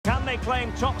they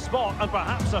claim top spot and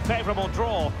perhaps a favourable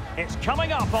draw. It's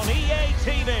coming up on EA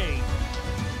TV.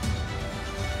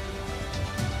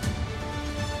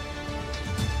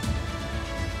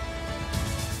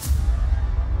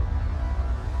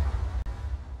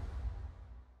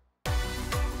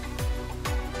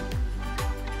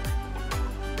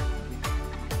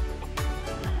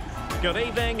 Good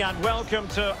evening and welcome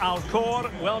to Al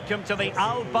Khor. Welcome to the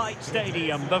Al Bayt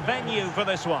Stadium, the venue for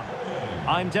this one.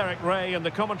 I'm Derek Ray in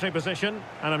the commentary position,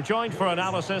 and I'm joined for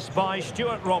analysis by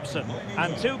Stuart Robson.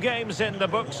 And 2 games in the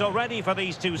books already for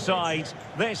these two sides.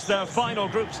 This, their final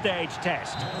group stage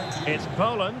test. It's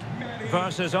Poland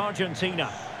versus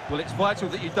Argentina. Well, it's vital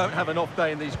that you don't have an off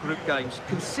day in these group games.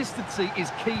 Consistency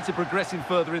is key to progressing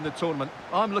further in the tournament.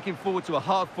 I'm looking forward to a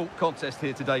hard-fought contest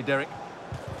here today, Derek.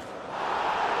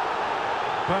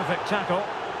 Perfect tackle.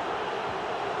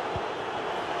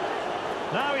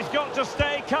 Now he's got to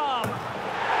stay calm.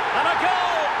 And a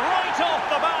goal right off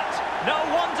the bat. No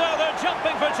wonder they're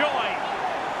jumping for joy.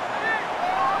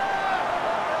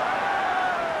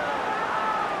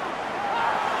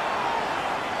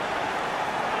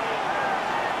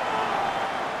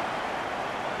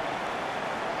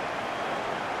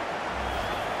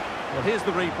 Well, here's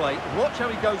the replay. Watch how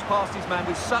he goes past his man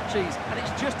with such ease, and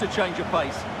it's just a change of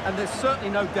pace. And there's certainly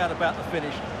no doubt about the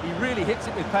finish. He really hits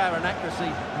it with power and accuracy.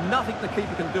 Nothing the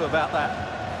keeper can do about that.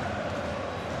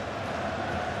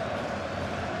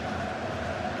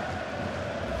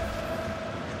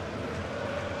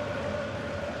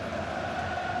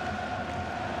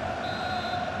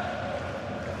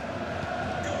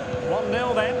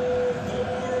 Then.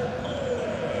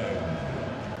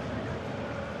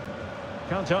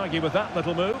 Can't argue with that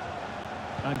little move.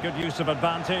 And good use of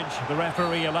advantage. The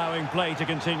referee allowing play to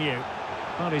continue.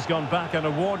 Well, he's gone back and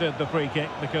awarded the free kick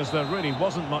because there really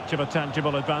wasn't much of a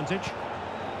tangible advantage.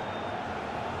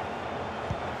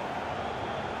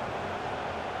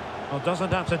 Well,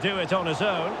 doesn't have to do it on his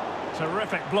own.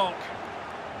 Terrific block.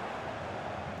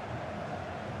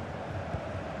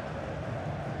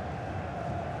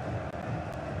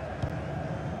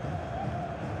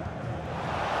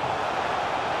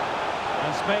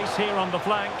 Space here on the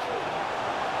flank.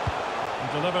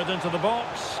 And delivered into the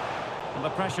box. And the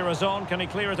pressure is on. Can he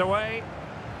clear it away?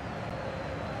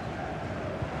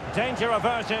 Danger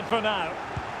averted for now.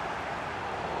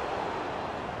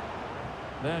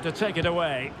 There to take it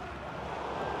away.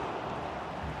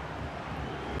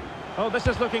 Oh, this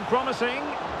is looking promising.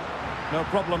 No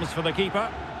problems for the keeper.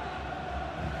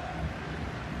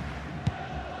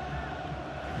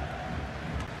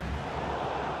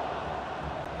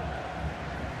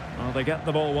 They get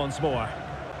the ball once more.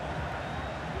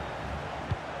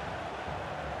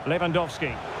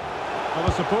 Lewandowski. Well,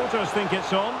 the supporters think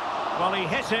it's on. Well, he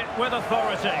hit it with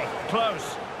authority.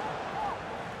 Close.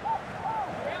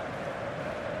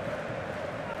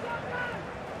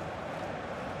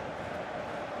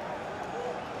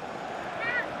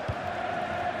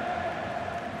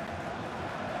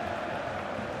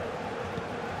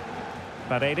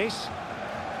 Paredes.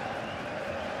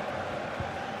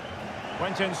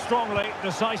 Went in strongly,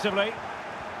 decisively.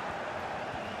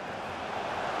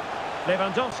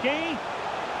 Lewandowski.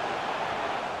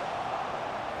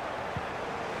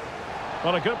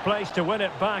 Well, a good place to win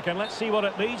it back, and let's see what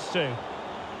it leads to.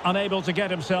 Unable to get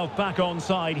himself back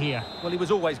onside here. Well, he was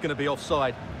always going to be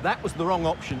offside. That was the wrong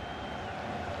option.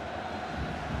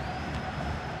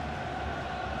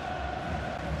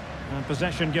 And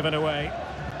possession given away.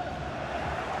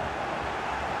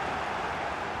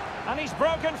 And he's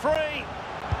broken free.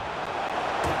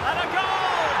 And a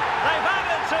goal! They've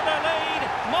added to the lead.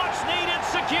 Much needed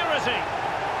security.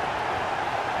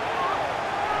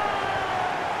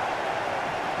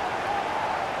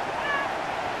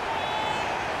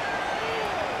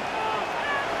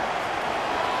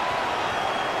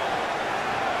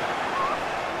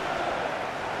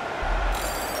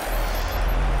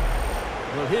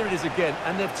 Well, here it is again,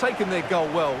 and they've taken their goal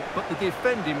well, but the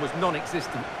defending was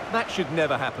non-existent. That should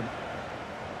never happen.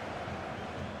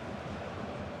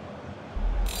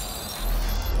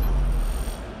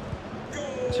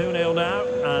 Two 2-0 now,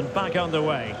 and back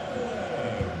underway.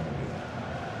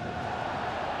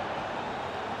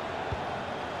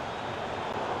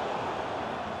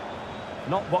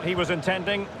 Not what he was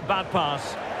intending. Bad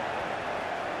pass.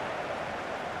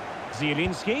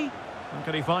 Zielinski. And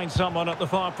can he find someone at the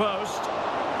far post?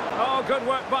 Oh, good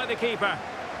work by the keeper.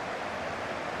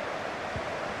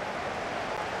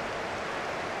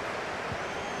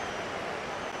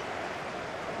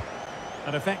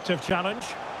 An effective challenge.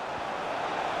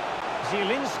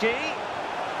 Zielinski.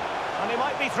 And he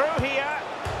might be through here.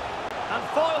 And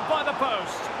foiled by the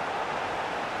post.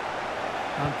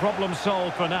 And problem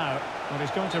solved for now. But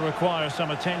he's going to require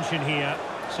some attention here.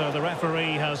 So the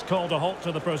referee has called a halt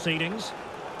to the proceedings.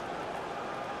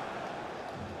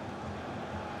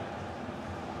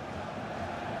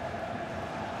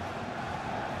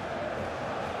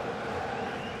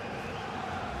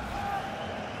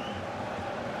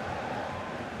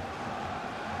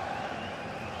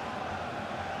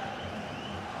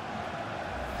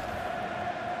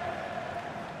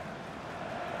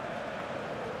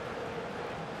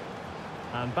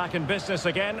 And back in business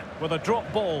again with a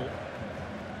drop ball.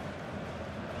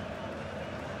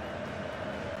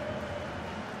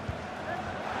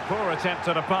 Poor attempt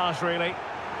at a pass, really.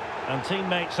 And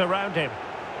teammates around him.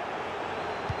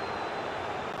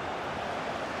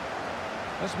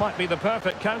 This might be the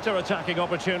perfect counter-attacking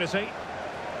opportunity.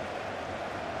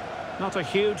 Not a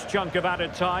huge chunk of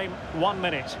added time. 1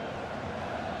 minute.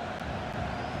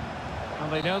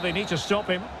 And they know they need to stop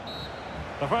him.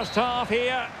 The first half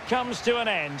here comes to an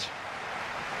end.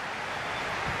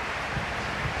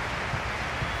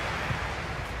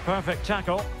 Perfect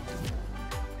tackle.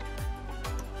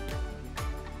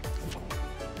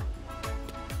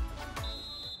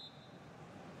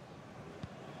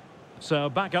 So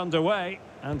back underway,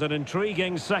 and an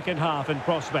intriguing second half in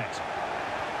prospect.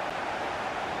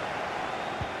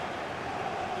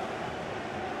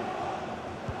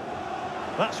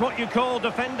 That's what you call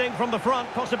defending from the front.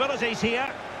 Possibilities here.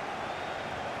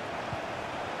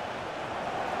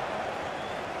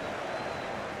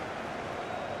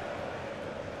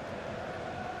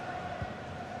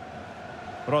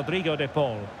 Rodrigo de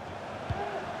Paul.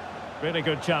 Really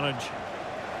good challenge.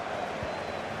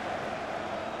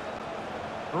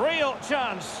 Real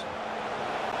chance.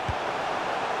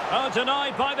 Oh,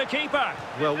 denied by the keeper.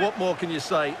 Well, what more can you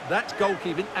say? That's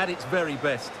goalkeeping at its very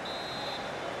best.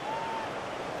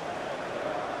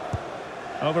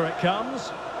 Over it comes.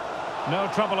 No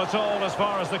trouble at all as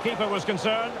far as the keeper was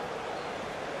concerned.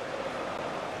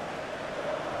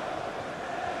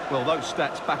 Well, those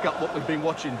stats back up what we've been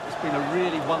watching. It's been a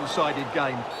really one-sided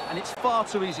game, and it's far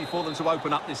too easy for them to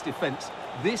open up this defence.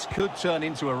 This could turn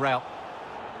into a rout.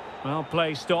 Well,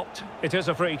 play stopped. It is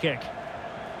a free kick.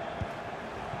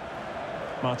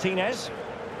 Martinez.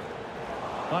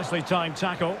 Nicely timed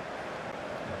tackle.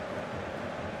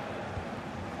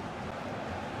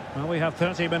 Well, we have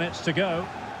 30 minutes to go.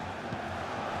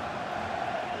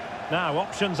 Now,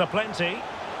 options are plenty.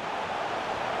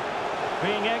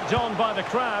 Being egged on by the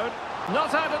crowd.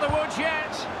 Not out of the woods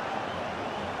yet.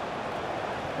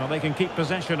 Well, they can keep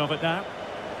possession of it now.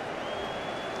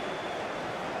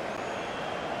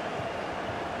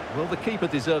 Well, the keeper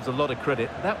deserves a lot of credit.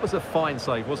 That was a fine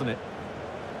save, wasn't it?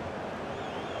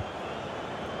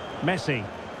 Messi.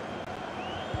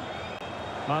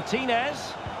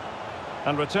 Martinez.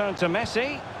 And return to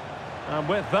Messi. And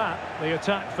with that, the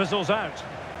attack fizzles out.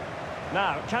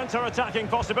 Now, counter-attacking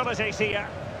possibilities here.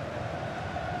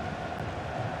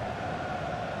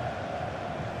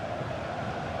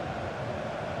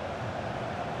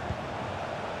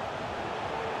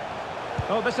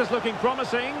 Oh, this is looking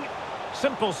promising.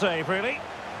 Simple save, really.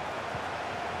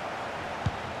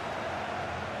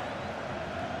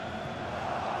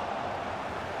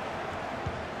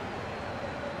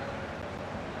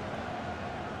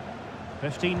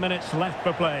 "15 minutes left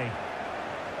for play.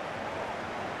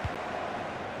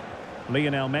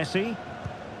 Lionel Messi.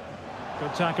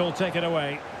 Good tackle, take it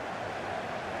away.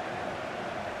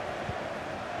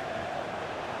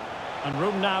 And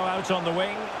room now out on the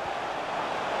wing.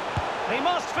 He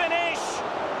must finish!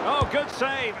 Oh, good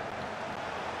save.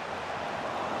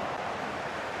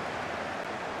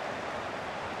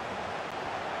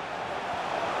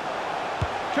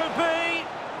 Could be.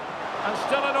 And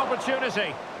still an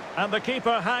opportunity. And the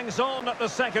keeper hangs on at the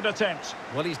second attempt.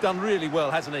 Well, he's done really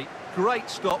well, hasn't he? Great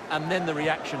stop, and then the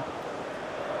reaction.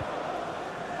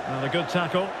 And a good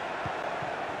tackle.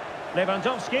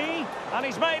 Lewandowski, and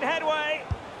he's made headway.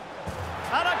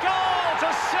 And a goal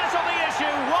to settle the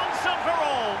issue once and for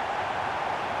all.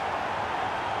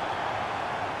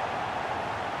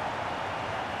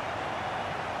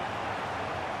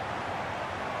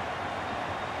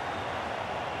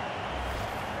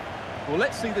 Well,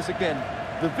 let's see this again.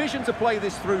 The vision to play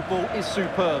this through ball is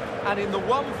superb. And in the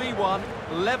 1v1,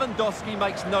 Lewandowski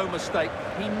makes no mistake.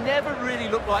 He never really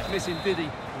looked like missing, did he?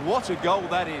 What a goal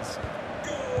that is.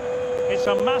 It's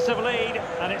a massive lead,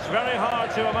 and it's very hard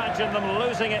to imagine them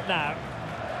losing it now.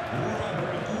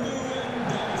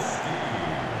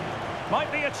 Might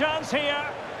be a chance here.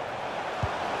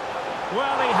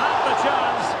 Well, he had the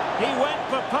chance. He went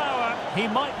for power. He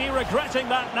might be regretting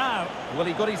that now. Well,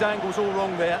 he got his angles all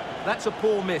wrong there. That's a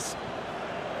poor miss.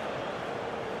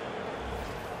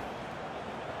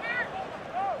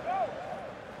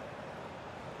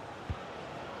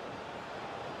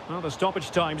 Well, the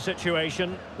stoppage time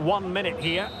situation, 1 minute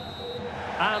here.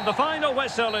 And the final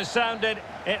whistle is sounded.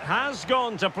 It has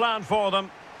gone to plan for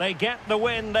them. They get the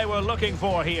win they were looking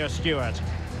for here, Stuart.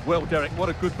 Well, Derek, what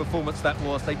a good performance that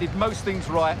was. They did most things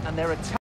right, and their attack